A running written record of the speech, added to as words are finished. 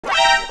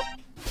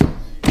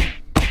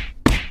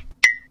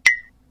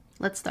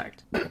let's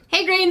start.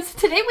 Hey Grains,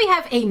 today we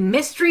have a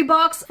mystery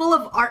box full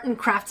of art and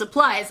craft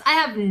supplies. I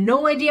have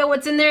no idea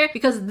what's in there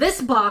because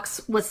this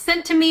box was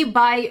sent to me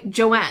by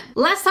Joann.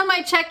 Last time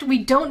I checked, we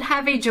don't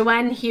have a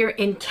Joann here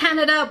in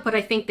Canada, but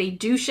I think they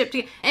do ship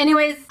to...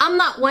 Anyways, I'm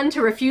not one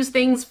to refuse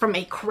things from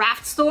a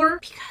craft store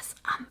because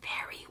I'm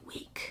very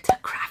weak to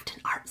craft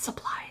and art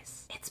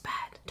supplies. It's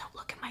bad. Don't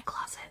look in my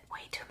closet.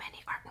 Way too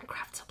many art and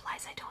craft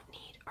supplies I don't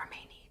need or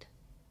may need.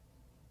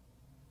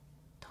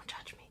 Don't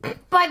judge me.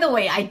 By the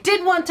way, I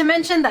did want to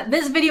mention that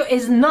this video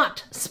is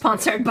not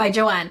sponsored by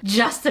Joann,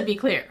 just to be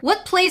clear.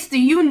 What place do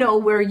you know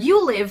where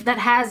you live that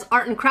has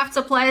art and craft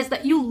supplies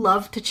that you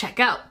love to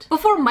check out?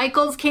 Before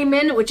Michael's came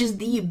in, which is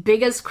the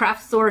biggest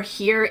craft store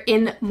here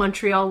in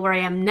Montreal where I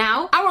am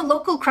now, our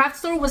local craft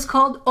store was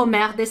called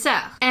Omer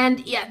Dessert. And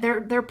yeah,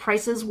 their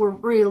prices were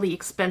really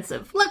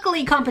expensive.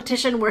 Luckily,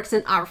 competition works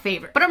in our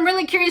favor. But I'm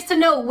really curious to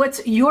know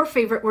what's your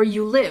favorite where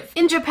you live.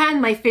 In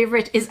Japan, my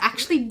favorite is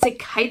actually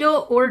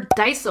Sekaido or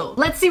Daiso.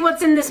 Let's see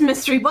what's in this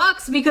mystery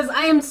box because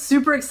I am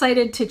super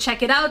excited to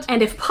check it out,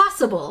 and if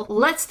possible,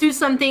 let's do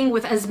something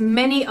with as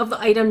many of the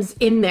items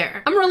in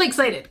there. I'm really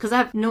excited because I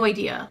have no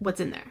idea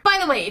what's in there. By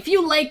the way, if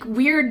you like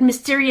weird,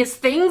 mysterious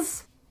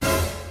things,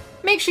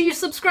 make sure you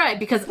subscribe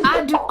because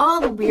I do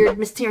all the weird,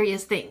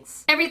 mysterious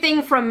things.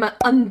 Everything from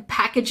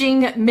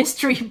unpackaging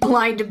mystery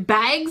blind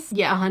bags,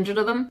 yeah, 100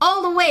 of them,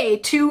 all the way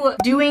to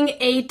doing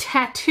a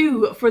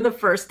tattoo for the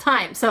first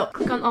time. So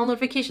click on all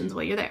notifications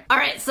while you're there. All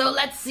right, so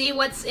let's see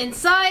what's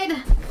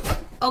inside.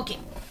 Okay.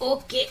 Ooh,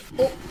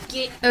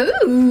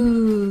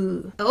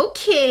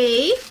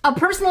 okay. A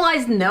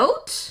personalized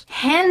note,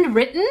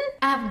 handwritten.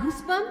 I have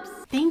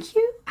goosebumps. Thank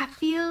you. I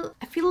feel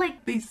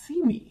like they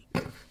see me.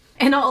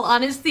 In all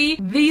honesty,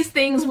 these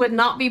things would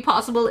not be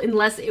possible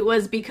unless it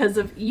was because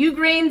of you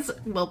Grains.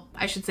 Well,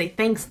 I should say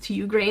thanks to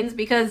you Grains,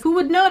 because who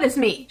would notice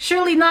me?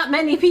 Surely not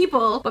many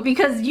people, but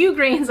because you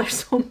Grains are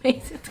so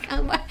amazing,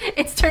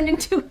 it's turned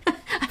into...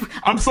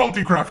 I'm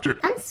salty crafter.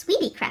 I'm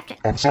sweetie crafter.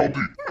 I'm salty.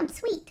 I'm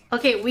sweet.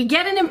 Okay, we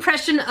get an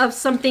impression of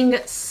something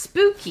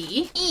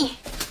spooky.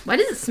 Why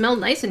does it smell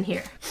nice in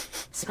here?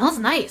 Smells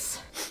nice.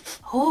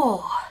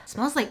 Oh,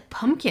 smells like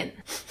pumpkin.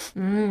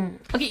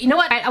 Okay, you know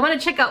what? I want to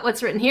check out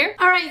what's written here.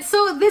 All right,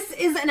 so this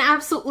is an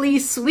absolutely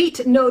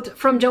sweet note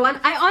from Joann.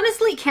 I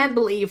honestly can't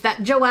believe that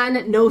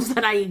Joann knows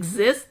that I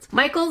exist.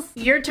 Michaels,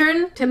 your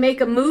turn to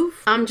make a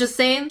move. I'm just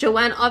saying,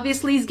 Joann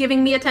obviously is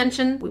giving me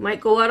attention. We might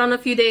go out on a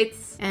few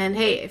dates. And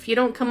hey, if you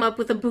don't come up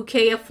with a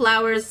bouquet of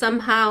flowers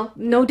somehow,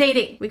 no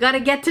dating. We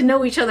gotta get to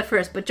know each other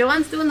first. But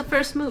Joann's doing the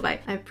first move. I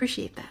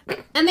appreciate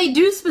that. And they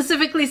do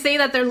specifically say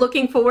that they're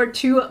looking forward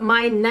to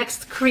my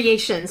next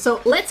creation.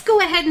 So let's go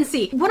ahead and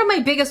see. One of my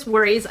biggest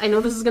worries, I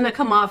know this is gonna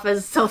come off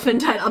as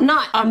self-entitled. I'm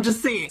not. I'm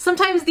just saying.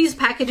 Sometimes these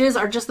packages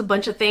are just a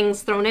bunch of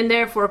things thrown in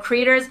there for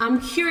creators. I'm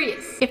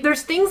curious if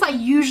there's things I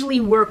usually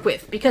work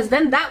with, because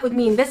then that would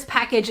mean this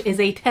package is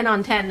a 10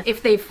 on 10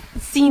 if they've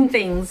seen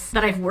things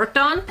that I've worked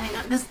on. I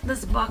know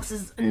this box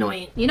is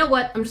annoying. You know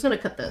what? I'm just gonna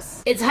cut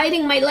this. It's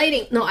hiding my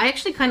lighting. No, I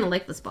actually kind of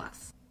like this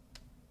box.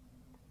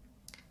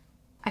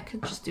 I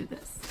could just do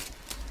this.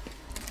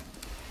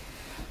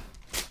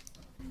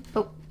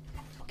 Oh,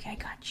 okay, I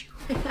got you.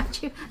 I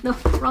got you. No,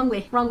 wrong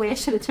way. Wrong way. I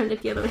should have turned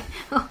it the other way.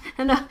 Oh,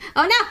 no.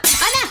 Oh, no.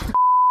 Oh, no.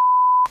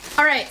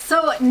 All right,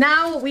 so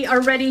now we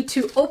are ready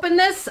to open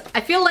this.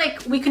 I feel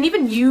like we can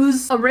even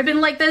use a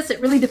ribbon like this.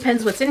 It really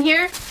depends what's in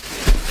here.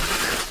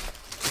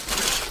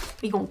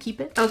 We gonna keep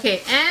it?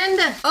 Okay,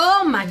 and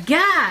oh my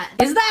god,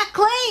 is that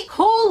clay?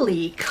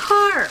 Holy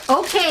car.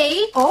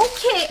 Okay,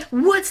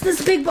 what's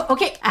this big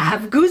okay, I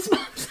have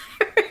goosebumps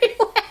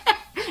everywhere.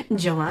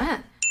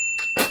 Joann.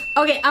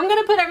 Okay, I'm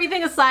gonna put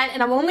everything aside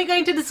and I'm only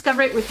going to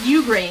discover it with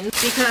you Grains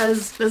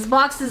because this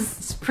box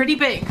is pretty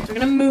big. We're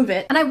gonna move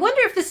it. And I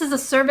wonder if this is a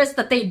service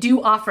that they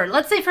do offer.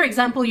 Let's say, for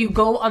example, you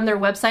go on their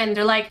website and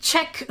they're like,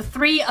 check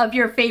 3 of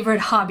your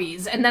favorite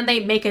hobbies, and then they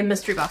make a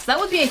mystery box. That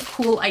would be a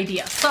cool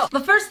idea. So the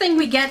first thing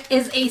we get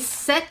is a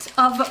set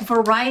of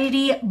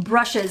variety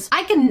brushes.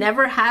 I can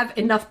never have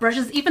enough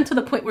brushes, even to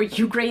the point where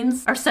you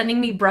Grains are sending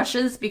me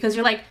brushes because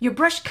you're like, your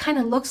brush kind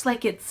of looks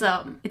like it's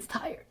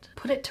tired.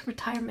 Put it to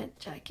retirement,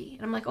 Jackie.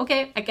 And I'm like,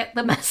 okay, I get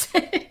the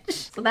message.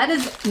 So that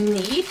is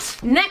neat.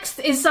 Next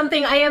is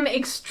something I am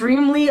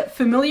extremely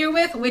familiar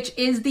with, which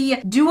is the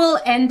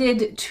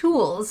dual-ended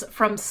tools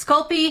from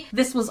Sculpey.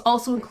 This was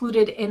also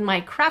included in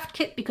my craft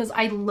kit because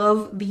I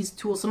love these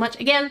tools so much.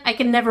 Again, I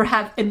can never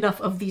have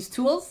enough of these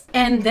tools.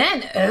 And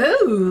then,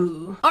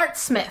 oh,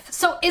 Artsmith.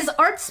 So is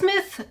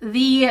Artsmith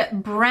the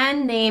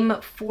brand name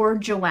for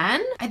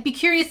Joann? I'd be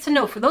curious to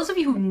know. For those of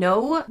you who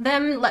know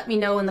them, let me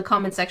know in the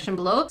comment section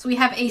below. So we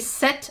have a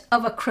set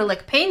of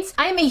acrylic paints.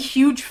 I'm a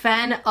huge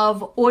fan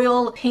of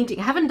oil painting.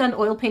 I haven't done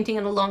oil painting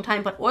in a long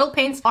time, but oil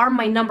paints are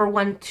my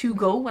 #1 to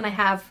go when I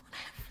have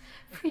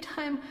free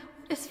time.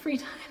 What is free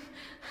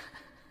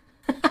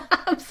time?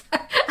 I'm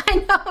sorry.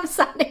 I know I'm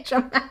sounding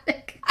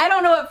dramatic. I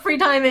don't know what free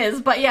time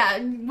is, but yeah,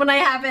 when I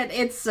have it,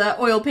 it's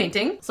oil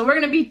painting. So we're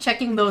gonna be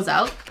checking those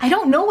out. I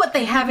don't know what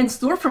they have in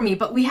store for me,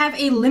 but we have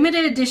a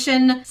limited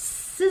edition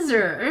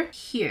scissor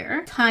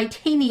here,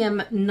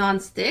 titanium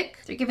nonstick.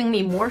 They're giving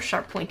me more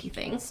sharp pointy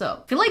things, so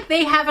I feel like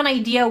they have an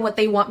idea what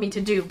they want me to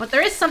do, but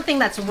there is something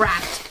that's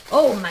wrapped.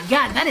 Oh my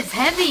god, that is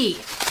heavy.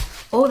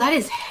 Oh, that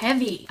is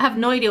heavy. I have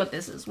no idea what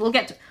this is. We'll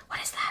get to,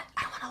 what is that?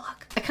 I don't want to look.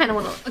 I kind of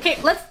want to look.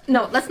 Okay,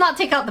 let's not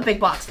take out the big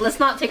box. Let's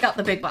not take out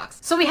the big box.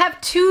 So we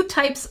have two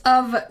types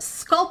of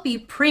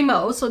Sculpey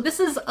Primo. So this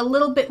is a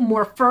little bit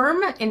more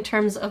firm in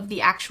terms of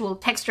the actual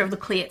texture of the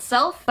clay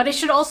itself, but it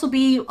should also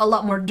be a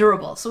lot more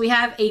durable. So we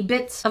have a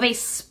bit of a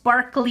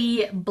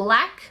sparkly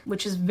black,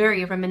 which is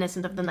very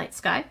reminiscent of the night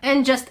sky,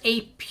 and just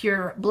a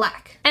pure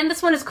black. And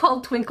this one is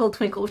called Twinkle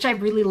Twinkle, which I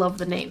really love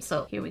the name.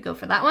 So here we go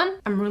for that one.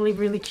 I'm really,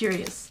 really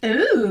curious.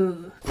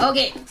 Ooh.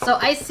 Okay, so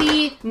I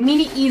see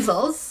mini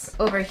easels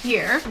over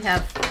here. We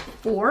have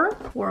four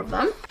of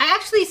them. I'm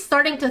actually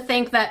starting to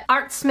think that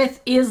Artsmith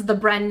is the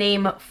brand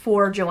name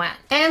for Joann.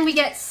 And we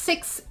get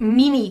 6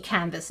 mini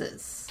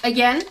canvases.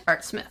 Again,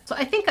 Artsmith. So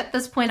I think at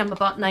this point I'm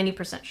about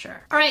 90%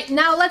 sure. All right,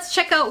 now let's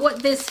check out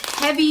what this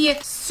heavy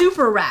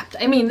super wrapped.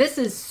 I mean, this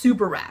is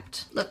super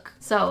wrapped. Look,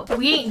 so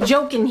we ain't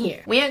joking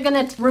here. We ain't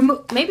gonna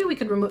remove, maybe we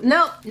could remove,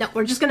 no,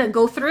 we're just gonna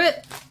go through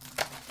it.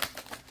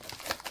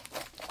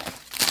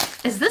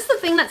 Is this the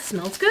thing that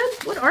smells good?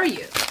 What are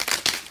you?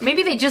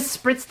 Maybe they just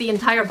spritz the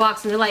entire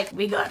box and they're like,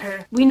 we got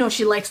her. We know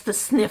she likes to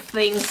sniff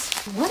things.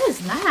 What is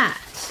that?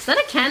 Is that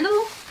a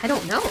candle? I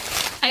don't know.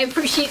 I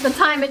appreciate the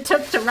time it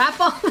took to wrap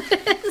all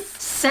this.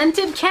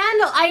 Scented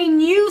candle. I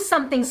knew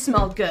something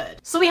smelled good.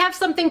 So we have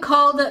something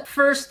called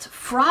First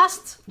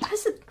Frost. What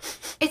is it?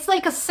 It's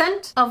like a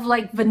scent of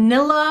like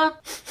vanilla,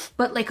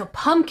 but like a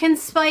pumpkin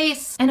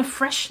spice and a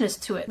freshness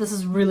to it. This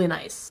is really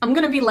nice. I'm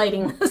gonna be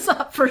lighting this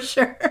up for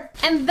sure.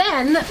 And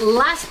then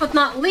last but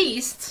not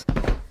least,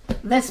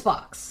 this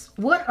box.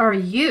 What are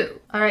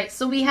you? All right,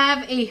 so we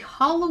have a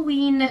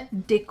Halloween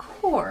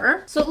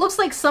decor. So it looks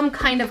like some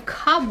kind of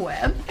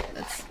cobweb.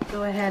 Let's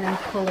go ahead and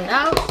pull it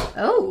out.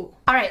 Oh,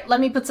 all right, let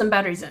me put some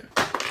batteries in.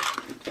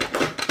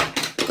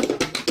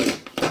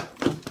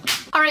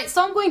 All right,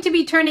 so I'm going to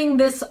be turning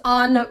this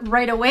on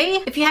right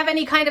away. If you have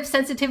any kind of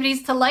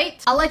sensitivities to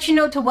light, I'll let you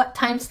know to what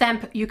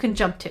timestamp you can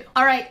jump to.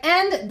 All right,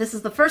 and this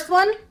is the first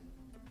one.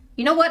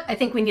 You know what? I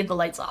think we need the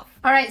lights off.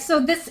 All right, so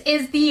this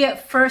is the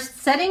first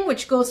setting,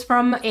 which goes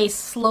from a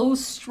slow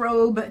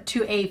strobe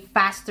to a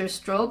faster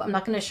strobe. I'm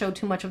not gonna show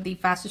too much of the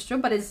faster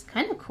strobe, but it's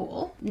kind of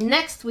cool.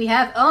 Next we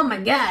have, oh my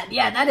God,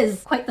 yeah, that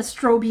is quite the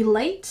stroby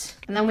light.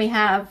 And then we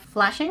have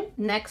flashing.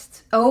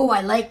 Next, oh,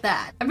 I like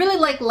that. I really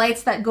like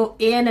lights that go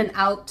in and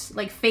out,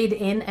 like fade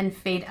in and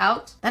fade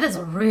out. That is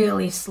a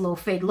really slow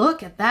fade.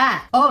 Look at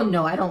that. Oh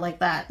no, I don't like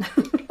that.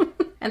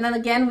 And then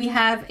again, we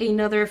have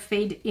another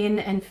fade in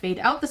and fade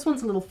out. This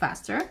one's a little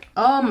faster.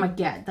 Oh my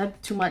God,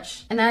 that's too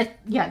much. And then,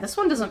 yeah, this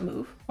one doesn't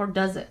move. Or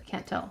does it?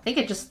 Can't tell. I think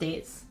it just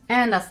stays.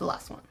 And that's the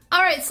last one.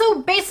 All right,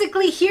 so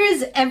basically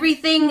here's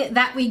everything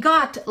that we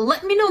got.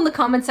 Let me know in the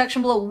comment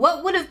section below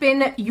what would have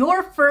been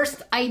your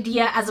first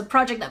idea as a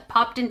project that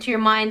popped into your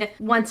mind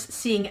once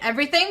seeing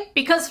everything.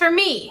 Because for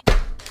me,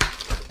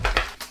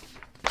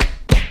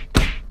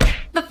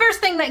 the first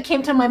thing that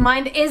came to my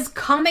mind is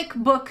comic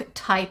book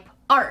type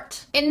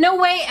art. In no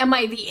way am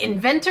I the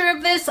inventor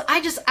of this. I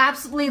just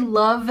absolutely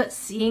love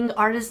seeing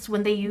artists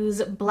when they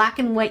use black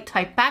and white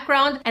type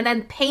background and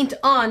then paint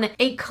on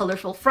a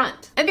colorful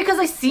front. And because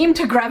I seem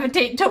to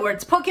gravitate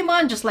towards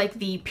Pokemon, just like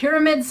the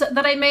pyramids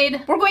that I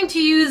made, we're going to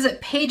use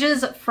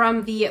pages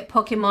from the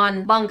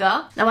Pokemon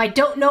manga. Now I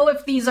don't know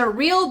if these are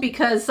real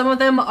because some of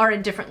them are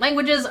in different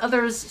languages.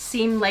 Others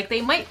seem like they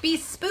might be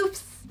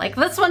spoofs. Like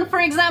this one, for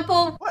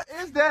example. What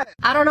is that?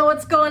 I don't know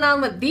what's going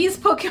on with these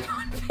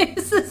Pokemon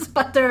faces,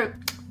 but they're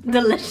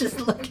delicious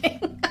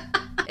looking.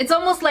 It's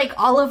almost like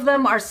all of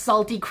them are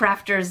Salty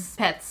Crafter's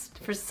pets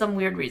for some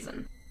weird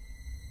reason.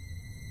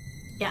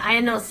 Yeah,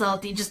 I know,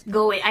 Salty, just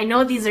go away. I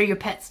know these are your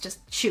pets, just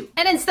shoot.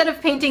 And instead of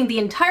painting the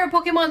entire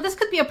Pokemon, this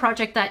could be a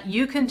project that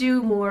you can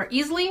do more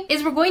easily,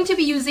 is we're going to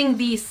be using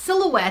the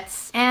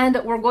silhouettes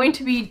and we're going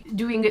to be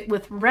doing it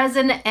with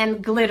resin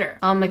and glitter.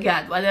 Oh my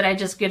God, why did I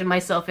just get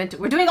myself into it?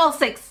 We're doing all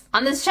 6.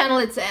 On this channel,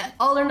 it's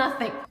all or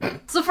nothing.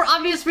 So for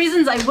obvious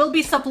reasons, I will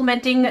be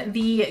supplementing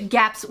the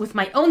gaps with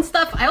my own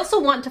stuff. I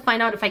also want to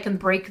find out if I can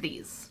break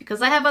these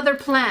because I have other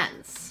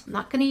plans. I'm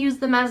not gonna use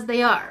them as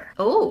they are.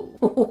 Oh.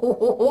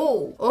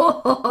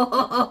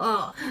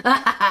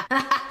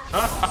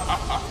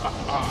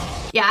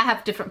 Yeah, I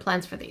have different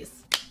plans for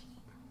these.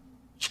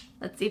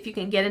 Let's see if you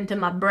can get into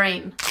my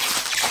brain.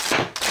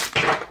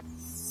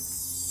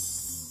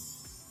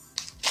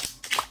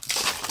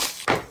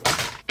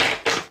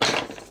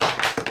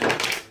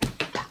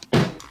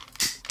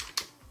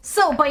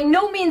 So by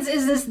no means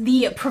is this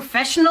the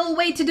professional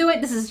way to do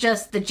it. This is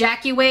just the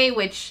Jackie way,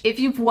 which if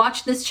you've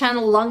watched this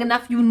channel long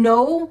enough, you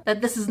know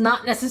that this is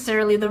not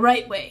necessarily the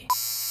right way.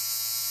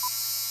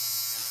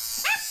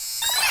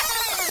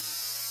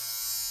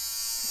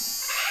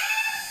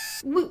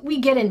 We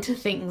get into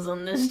things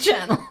on this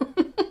channel.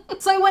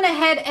 So I went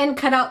ahead and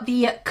cut out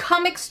the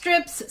comic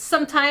strips.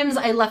 Sometimes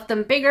I left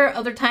them bigger,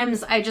 other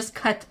times I just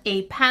cut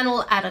a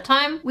panel at a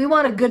time. We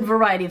want a good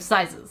variety of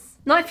sizes.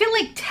 Now I feel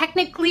like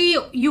technically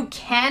you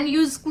can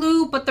use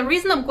glue, but the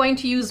reason I'm going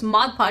to use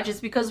Mod Podge is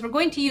because we're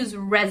going to use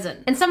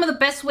resin. And some of the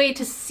best way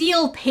to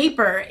seal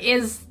paper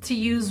is to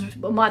use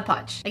Mod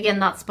Podge. Again,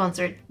 not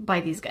sponsored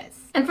by these guys.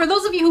 And for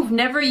those of you who've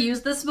never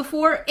used this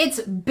before,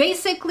 it's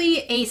basically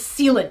a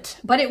sealant,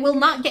 but it will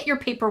not get your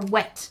paper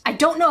wet. I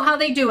don't know how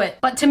they do it,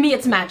 but to me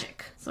it's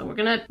magic. So we're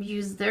gonna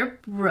use their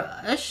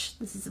brush.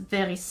 This is a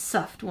very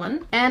soft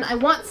one. And I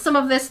want some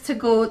of this to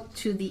go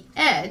to the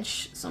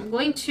edge, so I'm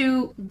going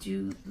to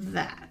do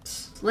that.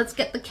 So let's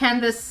get the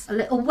canvas a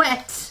little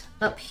wet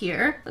up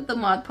here with the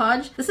Mod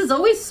Podge. This is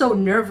always so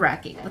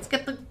nerve-wracking. Let's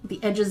get the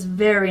edges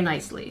very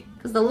nicely,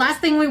 because the last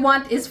thing we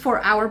want is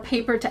for our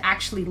paper to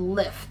actually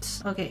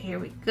lift. Okay, here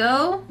we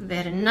go.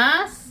 Very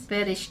nice.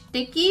 Very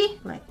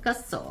sticky, like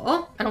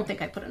so. I don't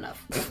think I put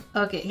enough.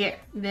 Okay, here.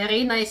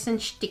 Very nice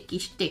and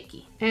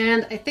sticky.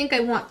 And I think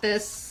I want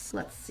this,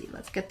 let's see,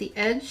 let's get the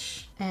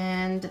edge.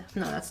 And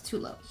no, that's too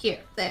low. Here,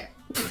 there.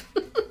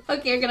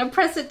 Okay, I'm gonna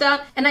press it down,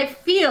 and I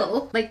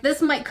feel like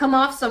this might come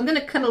off, so I'm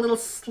gonna cut a little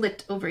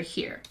slit over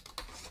here.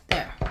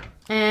 There.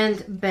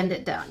 And bend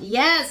it down.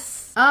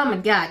 Yes! Oh my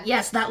god,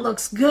 yes, that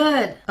looks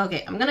good.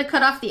 Okay, I'm gonna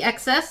cut off the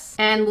excess,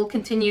 and we'll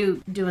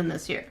continue doing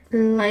this here.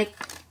 Like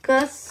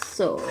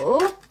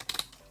so.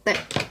 There.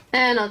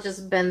 And I'll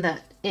just bend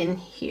that in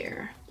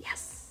here.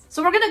 Yes.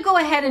 So we're gonna go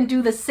ahead and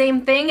do the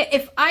same thing.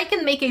 If I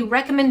can make a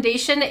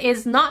recommendation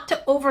is not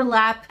to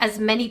overlap as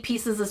many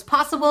pieces as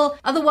possible.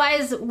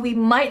 Otherwise, we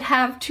might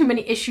have too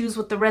many issues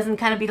with the resin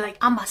kind of be like,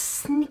 I'm a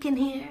sneak in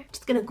here.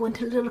 Just gonna go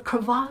into little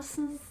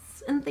crevasses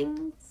and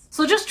things.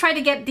 So just try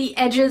to get the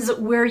edges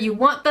where you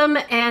want them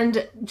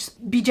and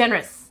just be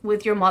generous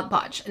with your Mod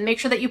Podge and make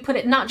sure that you put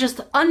it not just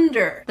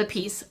under the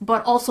piece,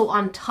 but also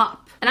on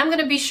top. And I'm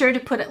gonna be sure to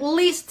put at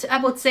least,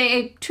 I would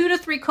say, 2 to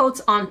 3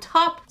 coats on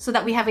top so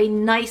that we have a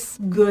nice,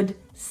 good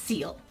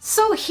seal.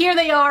 So here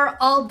they are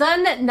all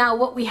done. Now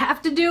what we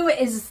have to do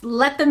is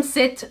let them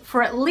sit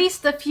for at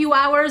least a few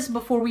hours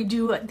before we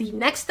do the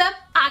next step.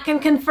 I can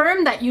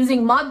confirm that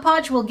using Mod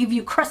Podge will give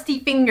you crusty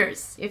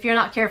fingers if you're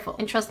not careful.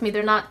 And trust me,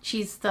 they're not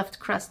cheese stuffed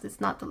crust.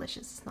 It's not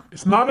delicious.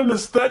 It's not an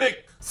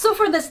aesthetic. So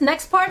for this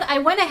next part, I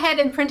went ahead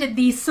and printed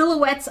the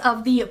silhouettes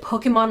of the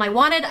Pokemon I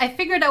wanted. I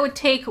figured I would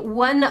take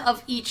one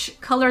of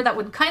each color that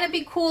would kind of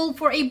be cool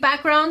for a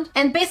background.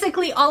 And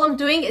basically all I'm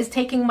doing is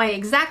taking my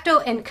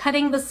X-Acto and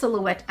cutting the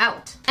silhouette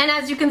out. And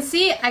as you can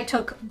see, I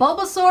took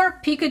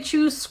Bulbasaur,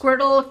 Pikachu,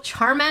 Squirtle,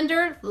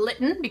 Charmander,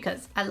 Litten,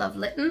 because I love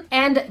Litten,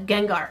 and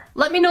Gengar.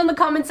 Let me know in the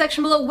comment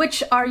section below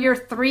which are your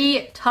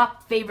 3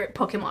 top favorite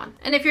Pokemon.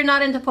 And if you're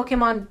not into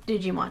Pokemon,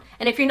 Digimon.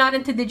 And if you're not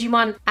into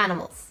Digimon,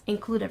 animals.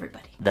 Include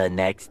everybody. The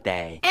next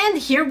day. And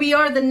here we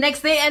are the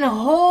next day, and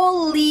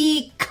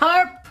holy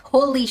carp,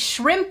 holy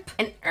shrimp,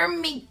 and oh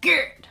my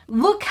god.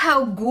 Look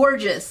how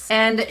gorgeous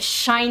and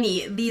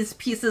shiny these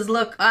pieces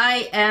look.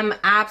 I am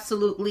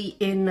absolutely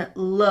in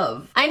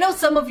love. I know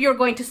some of you are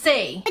going to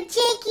say,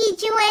 Jakey,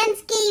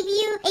 Joann's gave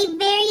you a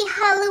very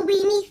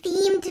Halloween-y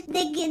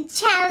themed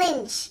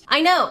challenge. I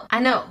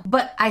know,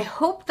 but I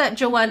hope that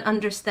Joann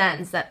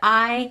understands that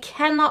I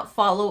cannot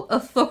follow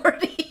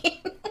authority.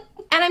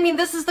 And I mean,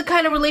 this is the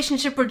kind of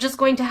relationship we're just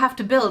going to have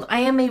to build. I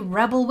am a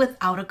rebel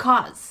without a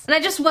cause. And I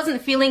just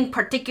wasn't feeling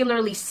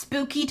particularly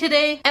spooky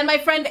today. And my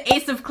friend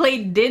Ace of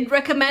Clay did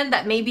recommend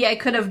that maybe I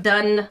could have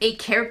done a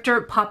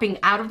character popping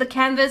out of the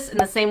canvas in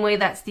the same way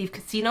that Steve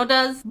Casino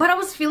does. But I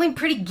was feeling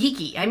pretty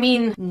geeky. I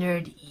mean,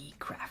 nerdy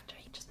crafter.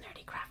 Just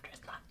nerdy crafter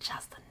is not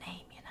just a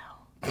name, you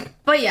know.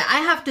 But yeah, I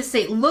have to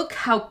say, look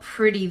how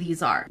pretty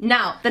these are.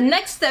 Now, the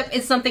next step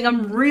is something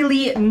I'm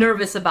really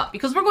nervous about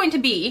because we're going to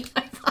be,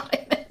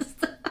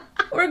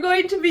 we're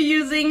going to be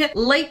using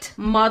light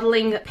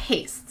modeling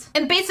paste.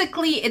 And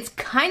basically, it's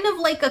kind of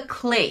like a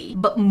clay,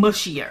 but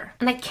mushier.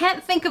 And I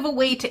can't think of a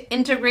way to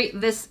integrate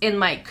this in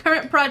my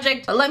current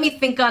project, but let me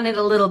think on it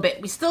a little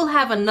bit. We still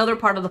have another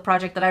part of the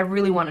project that I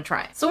really want to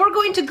try. So we're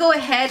going to go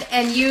ahead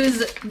and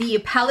use the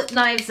palette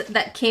knives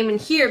that came in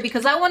here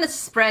because I want to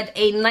spread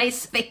a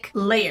nice thick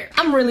layer.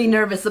 I'm really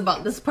nervous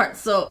about this part.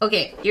 So,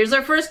 okay, here's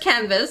our first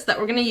canvas that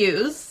we're going to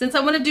use. Since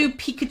I want to do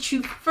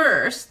Pikachu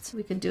first,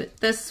 we can do it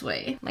this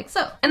way, like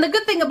so. And the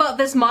good thing about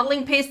this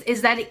modeling paste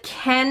is that it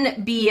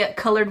can be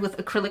colored with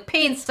acrylic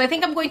paints. So I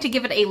think I'm going to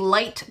give it a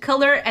light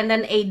color and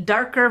then a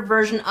darker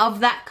version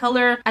of that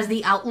color as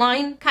the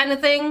outline kind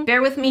of thing.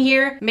 Bear with me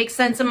here. Makes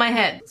sense in my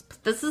head. Let's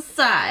put this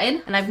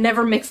aside. And I've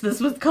never mixed this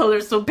with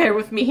colors, so bear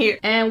with me here.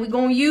 And we're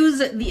going to use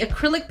the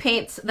acrylic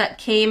paints that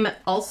came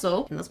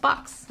also in this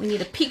box. We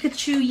need a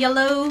Pikachu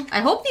yellow.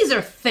 I hope these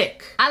are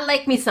thick. I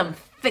like me some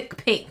thick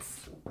paints.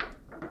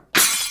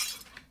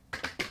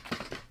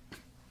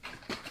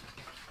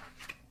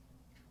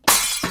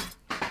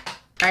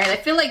 Alright, I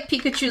feel like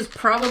Pikachu is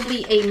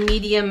probably a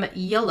medium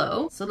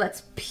yellow. So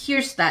let's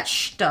pierce that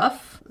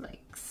stuff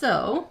like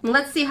so. And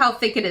let's see how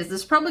thick it is.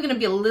 This is probably going to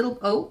be a little,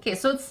 oh, okay,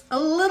 so it's a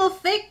little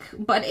thick,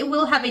 but it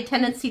will have a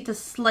tendency to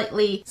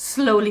slowly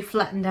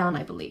flatten down,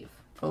 I believe.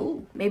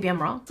 Oh, maybe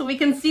I'm wrong. So we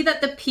can see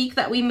that the peak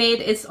that we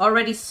made is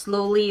already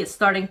slowly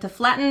starting to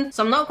flatten.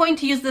 So I'm not going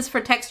to use this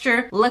for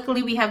texture.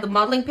 Luckily, we have the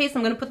modeling paste.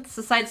 I'm going to put this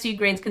aside so you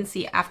grains can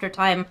see after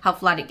time how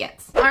flat it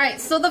gets. All right,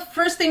 so the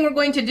first thing we're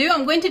going to do,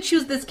 I'm going to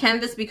choose this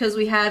canvas because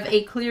we have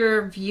a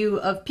clearer view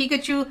of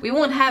Pikachu. We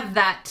won't have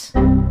that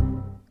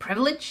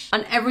privilege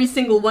on every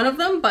single one of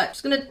them, but I'm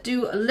just gonna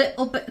do a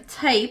little bit of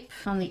tape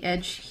on the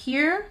edge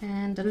here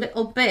and a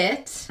little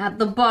bit at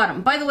the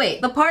bottom. By the way,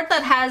 the part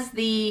that has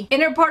the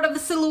inner part of the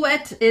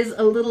silhouette is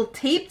a little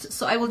taped,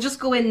 so I will just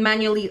go in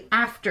manually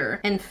after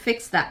and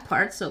fix that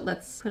part. So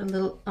let's put a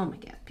little, oh my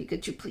god,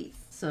 Pikachu, please.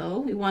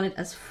 So we want it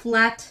as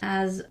flat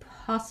as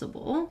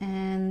possible,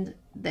 and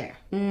there.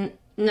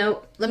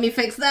 No, let me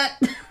fix that.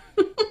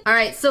 All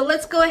right, so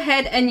let's go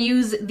ahead and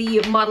use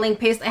the modeling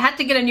paste. I had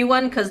to get a new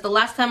one because the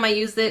last time I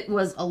used it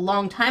was a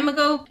long time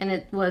ago and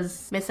it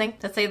was missing,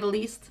 to say the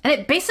least. And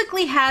it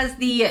basically has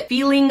the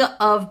feeling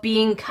of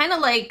being kind of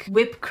like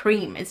whipped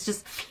cream. It's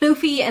just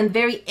floofy and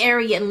very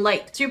airy and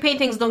light, so your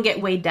paintings don't get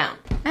weighed down.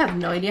 I have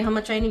no idea how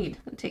much I need.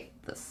 I'll take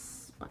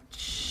this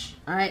much.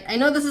 All right, I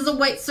know this is a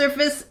white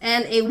surface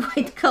and a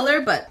white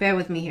color, but bear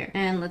with me here.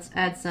 And let's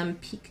add some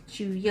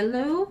Pikachu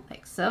yellow,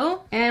 like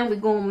so. And we're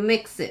gonna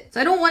mix it. So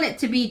I don't want it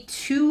to be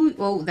too,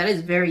 oh, that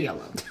is very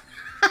yellow.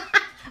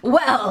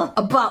 Well,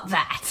 about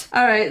that.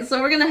 All right,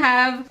 so we're gonna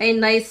have a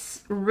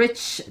nice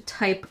rich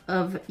type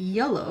of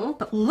yellow,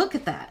 but look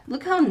at that.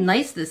 Look how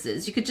nice this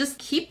is. You could just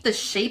keep the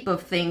shape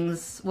of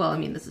things. Well, I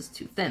mean, this is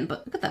too thin,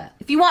 but look at that.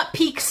 If you want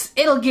peaks,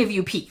 it'll give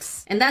you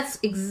peaks. And that's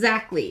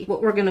exactly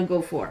what we're gonna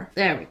go for.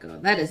 There we go.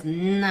 That is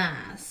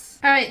nice.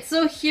 All right,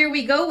 so here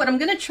we go. What I'm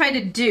gonna try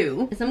to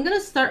do is I'm gonna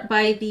start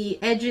by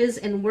the edges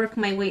and work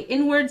my way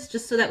inwards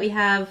just so that we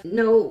have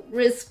no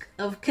risk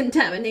of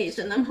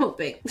contamination, I'm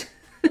hoping.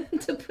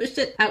 To push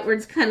it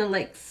outwards kind of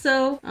like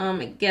so. Oh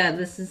my god,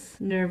 this is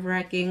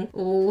nerve-wracking.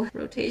 Oh,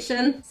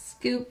 rotation,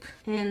 scoop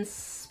and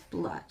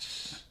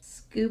splotch.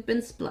 Scoop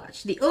and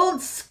splotch. The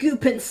old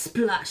scoop and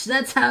splotch.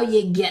 That's how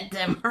you get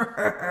them.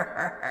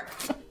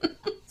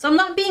 So I'm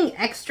not being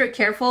extra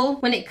careful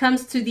when it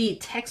comes to the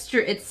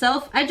texture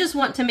itself. I just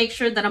want to make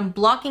sure that I'm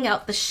blocking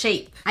out the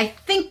shape. I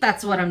think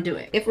that's what I'm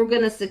doing. If we're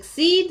gonna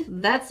succeed,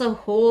 that's a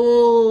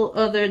whole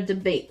other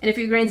debate. And if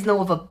you grains know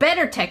of a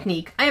better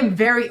technique, I am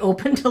very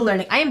open to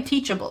learning. I am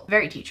teachable,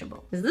 very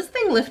teachable. Is this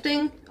thing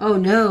lifting? Oh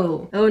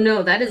no. Oh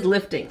no, that is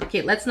lifting.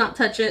 Okay, let's not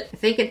touch it. I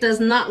think it does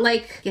not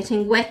like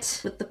getting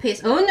wet with the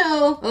paste. Oh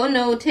no. Oh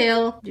no,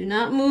 tail. Do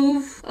not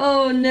move.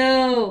 Oh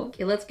no.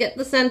 Okay, let's get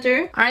the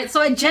center. All right,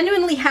 so I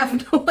genuinely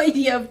have no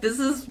idea if this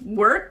is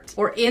worked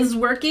or is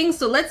working,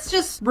 so let's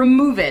just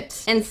remove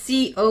it and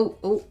see. Oh,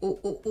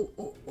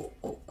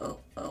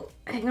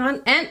 hang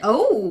on, and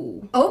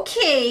oh,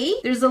 okay,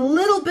 there's a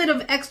little bit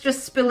of extra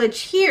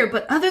spillage here,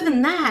 but other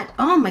than that,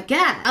 oh my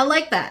god, I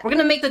like that. We're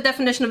gonna make the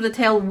definition of the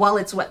tail while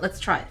it's wet. Let's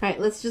try it. All right,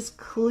 let's just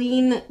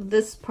clean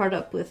this part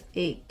up with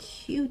a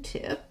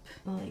Q-tip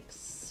like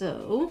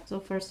so.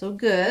 So far so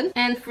good.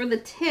 And for the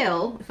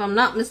tail, if I'm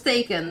not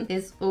mistaken,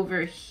 is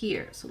over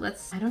here. So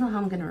let's, I don't know how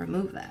I'm gonna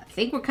remove that. I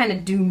think we're kind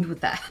of doomed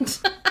with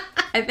that.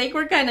 I think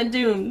we're kind of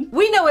doomed.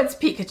 We know it's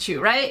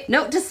Pikachu, right?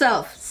 Note to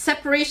self,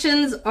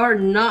 separations are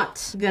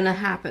not gonna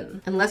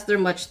happen unless they're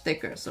much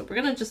thicker. So we're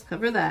gonna just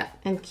cover that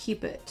and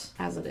keep it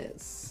as it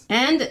is.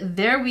 And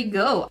there we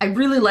go. I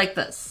really like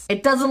this.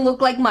 It doesn't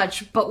look like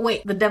much, but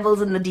wait, the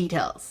devil's in the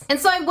details. And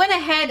so I went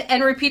ahead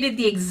and repeated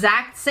the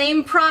exact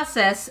same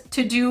process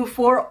to do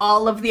for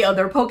all of the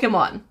other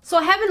Pokemon. So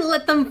I haven't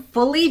let them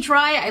fully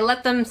dry. I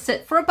let them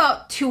sit for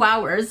about 2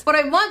 hours. What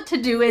I want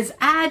to do is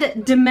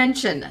add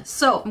dimension.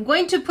 So I'm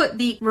going to put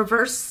the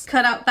reverse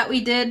cutout that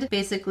we did,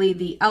 basically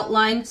the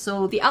outline.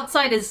 So the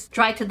outside is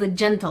dry to the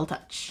gentle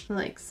touch,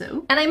 like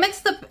so. And I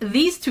mixed up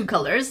these two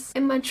colors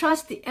in my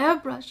trusty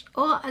airbrush.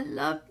 Oh, I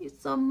love you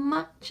so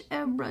much,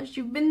 airbrush.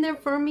 You've been there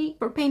for me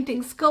for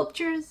painting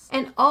sculptures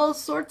and all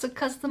sorts of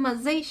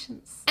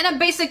customizations. And I'm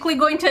basically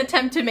going to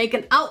attempt to make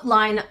an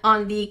outline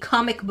on the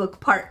comic book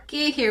part.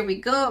 Okay, here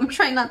we go. I'm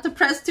trying not to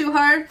press too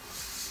hard.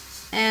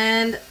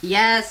 And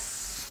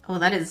yes. Oh,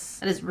 that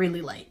is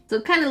really light. So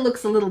it kind of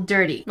looks a little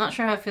dirty. Not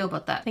sure how I feel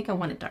about that. I think I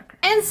want it darker.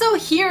 And so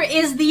here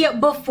is the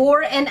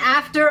before and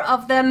after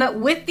of them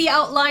with the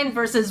outline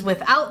versus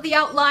without the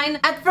outline.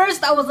 At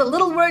first, I was a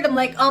little worried. I'm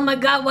like, oh my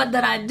god, what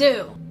did I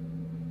do?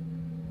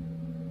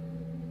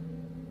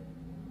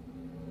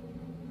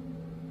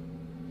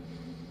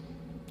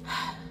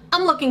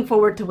 I'm looking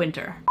forward to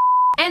winter.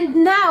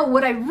 And now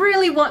what I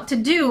really want to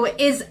do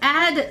is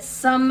add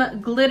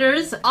some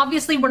glitters.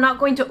 Obviously, we're not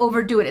going to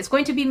overdo it. It's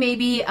going to be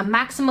maybe a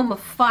maximum of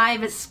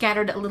 5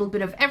 scattered a little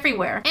bit of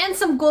everywhere, and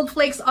some gold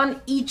flakes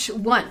on each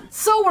one.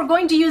 So we're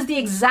going to use the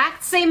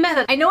exact same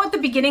method. I know at the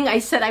beginning I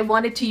said I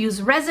wanted to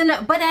use resin,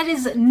 but that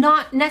is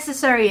not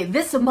necessary.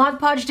 This Mod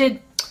Podge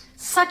did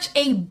such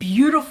a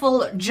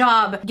beautiful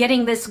job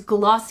getting this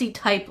glossy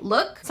type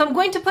look. So I'm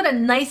going to put a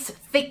nice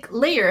thick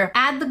layer,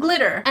 add the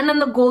glitter, and then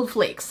the gold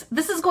flakes.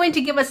 This is going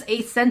to give us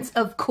a sense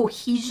of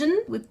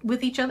cohesion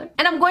with each other.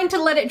 And I'm going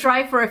to let it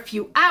dry for a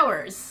few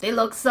hours. They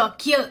look so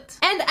cute.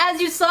 And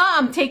as you saw,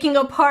 I'm taking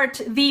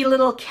apart the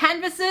little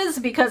canvases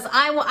because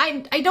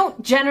I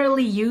don't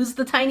generally use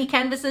the tiny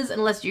canvases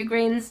unless you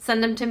Greens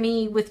send them to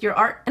me with your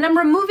art. And I'm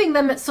removing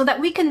them so that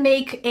we can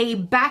make a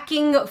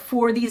backing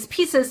for these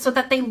pieces so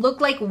that they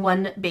look like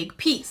one big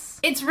piece.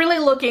 It's really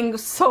looking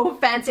so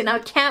fancy and I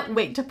can't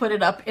wait to put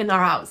it up in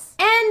our house.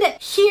 And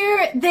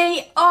here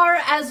they are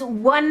as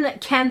one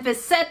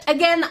canvas set.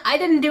 Again, I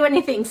didn't do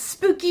anything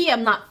spooky.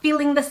 I'm not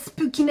feeling the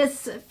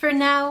spookiness for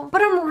now,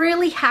 but I'm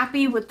really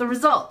happy with the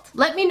result.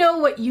 Let me know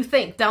what you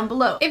think down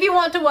below. If you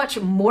want to watch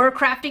more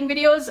crafting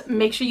videos,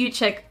 make sure you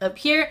check up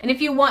here. And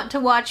if you want to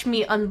watch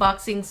me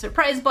unboxing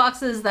surprise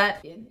boxes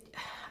that...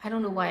 I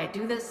don't know why I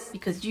do this,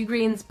 because you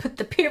Greens put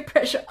the peer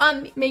pressure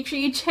on me. Make sure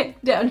you check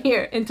down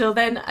here. Until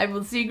then, I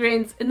will see you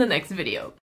Greens in the next video.